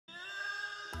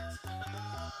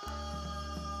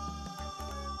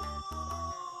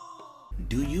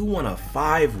Do you want a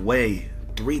 5-way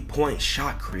 3-point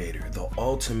shot creator, the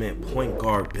ultimate point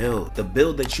guard build, the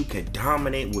build that you can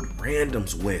dominate with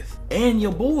randoms with, and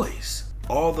your boys?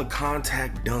 All the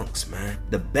contact dunks, man.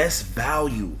 The best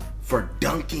value for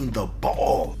dunking the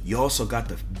ball. You also got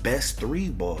the best 3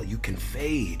 ball. You can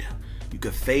fade. You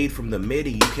can fade from the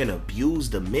midi. You can abuse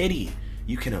the midi.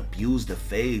 You can abuse the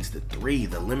fades, the 3,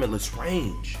 the limitless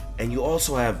range. And you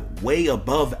also have way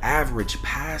above average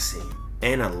passing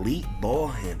and elite ball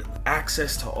handling.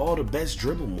 Access to all the best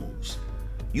dribble moves.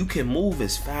 You can move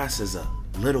as fast as a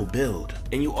little build.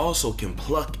 And you also can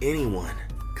pluck anyone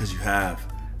because you have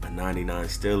a 99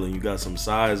 still and you got some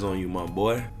size on you, my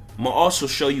boy. I'm gonna also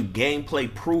show you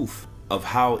gameplay proof of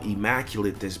how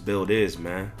immaculate this build is,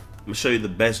 man. I'm gonna show you the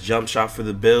best jump shot for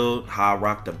the build, how I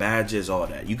rock the badges, all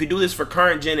that. You can do this for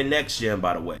current gen and next gen,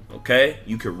 by the way, okay?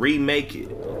 You can remake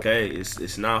it, okay?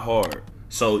 It's not hard.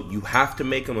 So you have to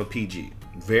make him a PG,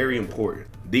 very important.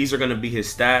 These are gonna be his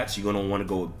stats. You're gonna wanna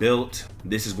go with built.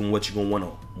 This is what you're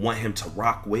gonna want him to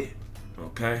rock with,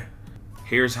 okay?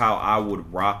 Here's how I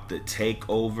would rock the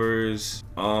takeovers.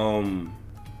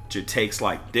 It takes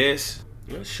like this.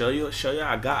 Show you.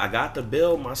 I got the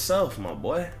build myself, my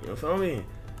boy. You feel me?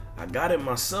 I got it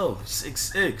myself.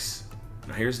 6'6".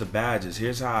 Now here's the badges.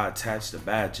 Here's how I attach the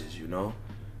badges. You know.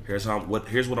 Here's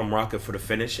what I'm rocking for the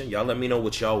finishing. Y'all let me know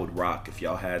what y'all would rock if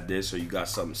y'all had this or you got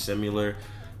something similar.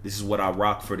 This is what I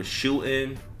rock for the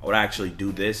shooting. I would actually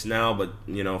do this now, but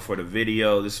you know, for the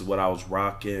video, this is what I was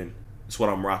rocking. This is what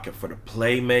I'm rocking for the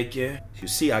playmaking. You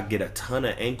see, I get a ton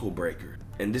of ankle breakers.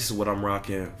 And this is what I'm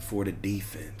rocking for the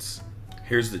defense.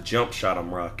 Here's the jump shot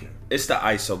I'm rocking. It's the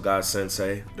ISO God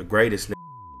Sensei, the greatest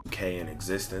K in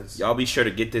existence. Y'all be sure to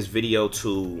get this video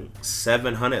to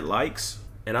 700 likes,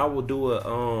 and I will do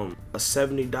a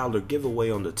 $70 giveaway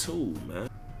on the tool, man.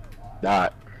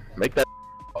 Not make that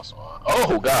awesome.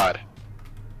 Oh God,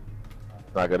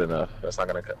 not good enough. That's not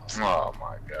gonna cut. Oh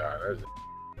my God.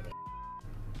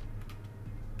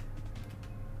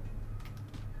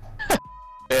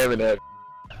 Damn it.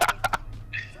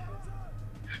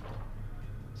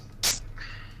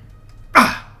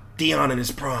 Dion in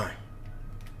his prime.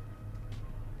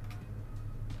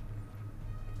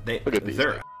 Look at these,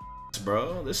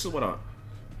 bro. This is what I'm.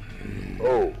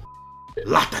 Oh.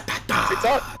 La da da da.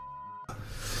 TikTok.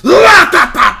 La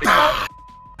da da da.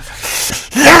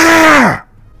 Yeah.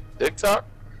 TikTok.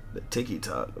 The Tiki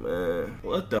Talk, man.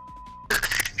 What the?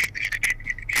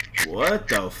 What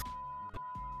the?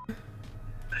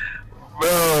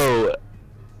 Bro,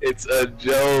 it's a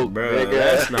joke, bro. nigga.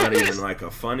 That's not even like a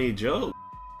funny joke.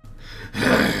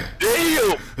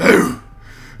 Damn!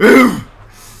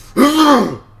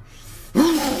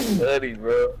 Buddy,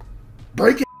 bro.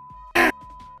 Breaking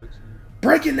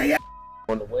the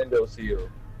on the windowsill.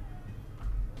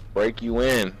 Break you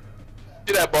in.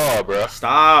 Get that ball, bro.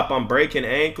 Stop! I'm breaking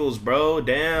ankles, bro.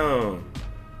 Down.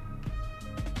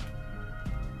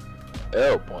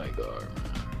 L point guard.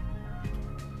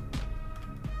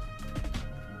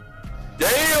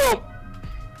 Damn!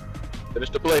 Finish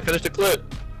the play. Finish the clip.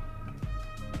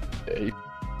 Yeah,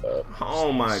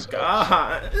 oh my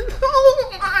God.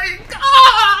 Oh my God.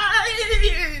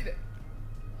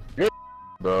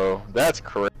 Bro, that's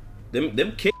crazy.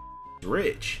 Them kids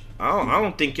rich. I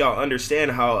don't think y'all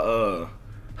understand how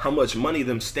much money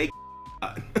them stake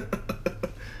got.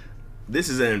 This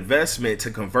is an investment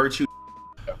to convert you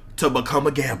to become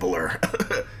a gambler.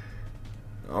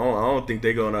 I don't think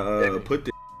they're gonna put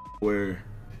this where.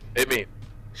 Hit me.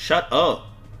 Shut up.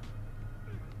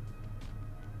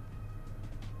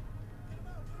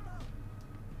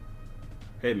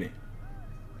 Hit me.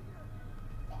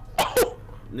 Oh.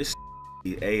 This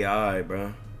AI,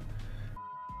 bro.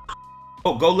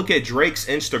 Oh, go look at Drake's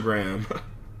Instagram.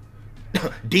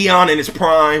 Dion in his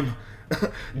prime.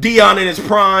 Dion in his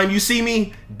prime. You see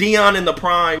me? Dion in the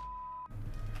prime.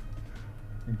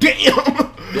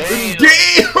 Damn. Damn.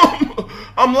 Damn.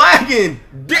 I'm lagging.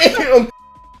 Damn.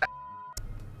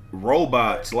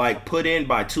 Robots like put in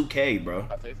by 2K, bro.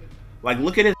 Like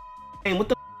look at it. What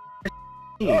the?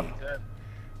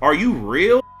 Are you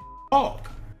real? Talk.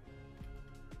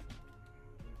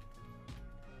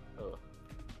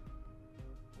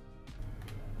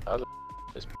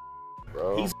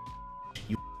 Bro. He's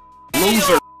you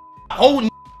loser.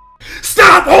 Holding.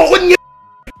 Stop holding.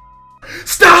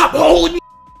 Stop holding.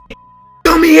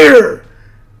 Come here.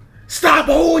 Stop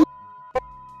holding.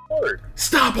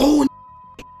 Stop holding.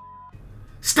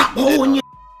 Stop holding.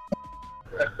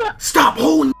 Stop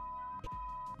holding.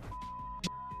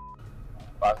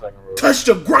 Touch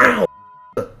the ground.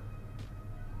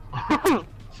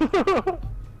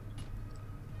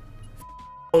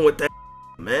 with that,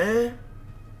 man.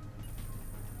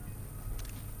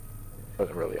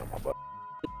 Wasn't really on my butt.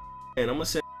 And I'm gonna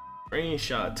send a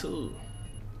screenshot too.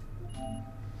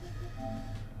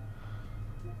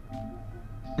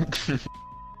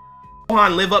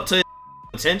 Mohan live up to his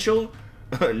potential?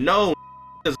 No,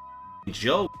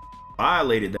 joke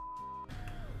violated that. I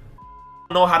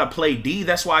don't know how to play D.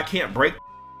 That's why I can't break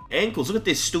ankles. Look at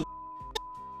this stupid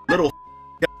little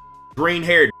green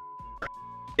haired.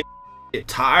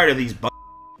 Tired of these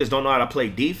buggers don't know how to play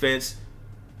defense.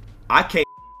 I can't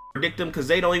predict them because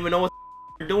they don't even know what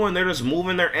they're doing. They're just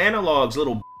moving their analogs.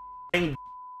 Little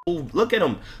look at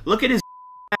him. Look at his.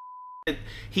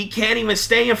 He can't even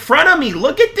stay in front of me.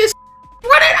 Look at this.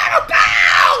 Running out of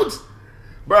bounds,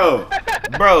 bro.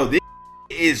 This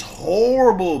is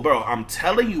horrible, bro. I'm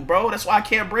telling you, bro. That's why I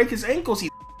can't break his ankles. He's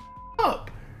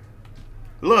up.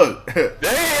 Look.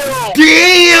 Damn.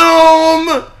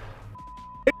 Damn.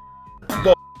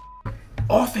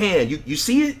 Offhand, you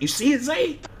see it? You see it,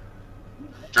 Zay?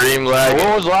 Dream lag.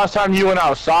 When was the last time you went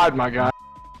outside, my guy?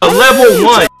 Level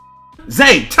 1.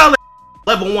 Zay, tell it.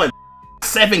 Level 1.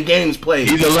 7 games played.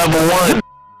 He's a level 1.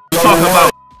 Talk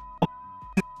about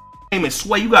game and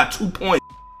sway. You got 2 points.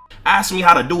 Ask me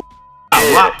how to do it.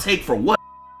 Lock take for what?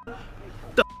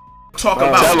 The talk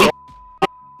about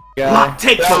lock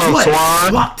take for what?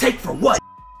 Swan. Lock take for what?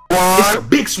 Swan. It's the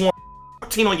big Swan.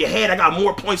 14 on your head. I got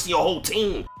more points than your whole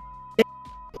team.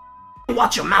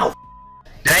 Watch your mouth.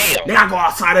 Damn. Then I go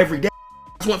outside every day.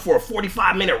 I just went for a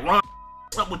 45-minute run.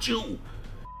 What's up with you?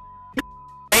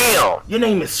 Damn. Your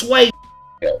name is Sway.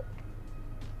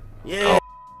 Yeah.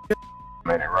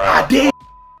 Made it right. I did.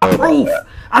 I got proof.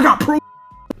 I got proof.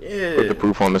 Yeah. Put the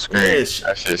proof on the screen. Yes.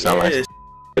 That shit sound like. It's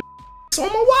on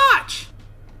my watch.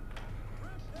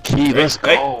 Key, let's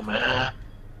go, man.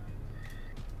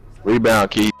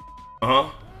 Rebound, Key.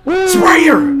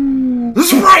 Sprayer.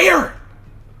 Sprayer.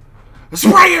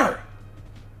 Sprayer.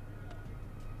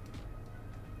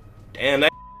 Damn,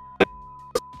 that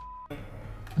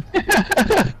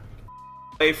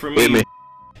play for me.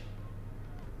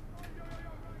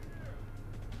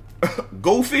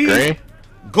 Goofy. Green.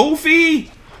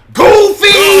 Goofy. Goofy.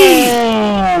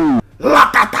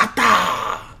 La ta ta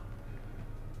ta.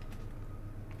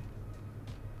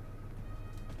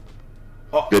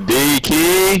 Oh. Good D,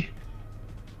 Key.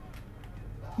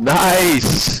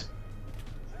 Nice.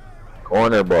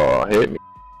 Corner ball. Hit me.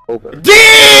 Open.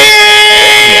 Damn!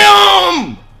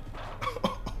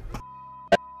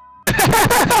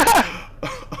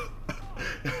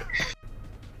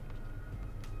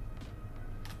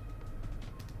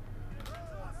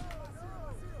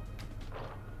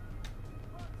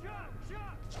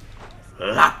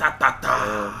 La ta ta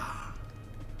ta.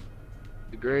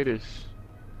 The greatest.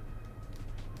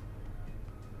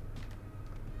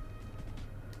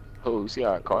 Oh, see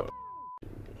how I caught it.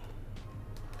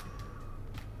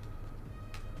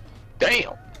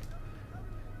 Damn.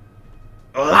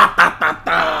 La ta ta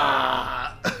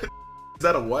ta. Is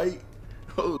that a white?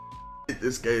 Oh,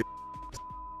 this game.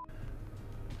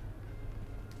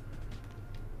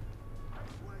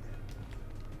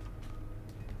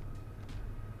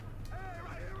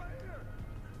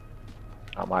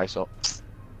 I'm ISO.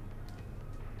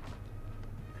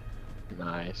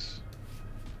 Nice.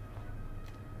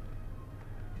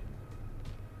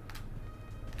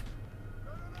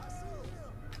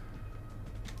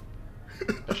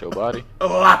 That's your body.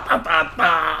 La ta ta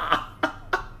ta.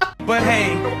 But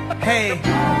hey,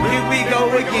 here we go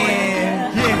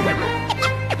again.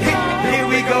 Yeah, here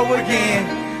we go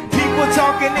again. People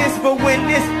talking this, but when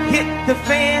this hit the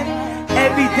fan,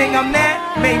 everything I'm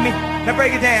at made me. Now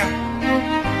break it down.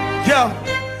 Yo,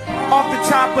 off the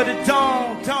top of the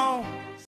dome.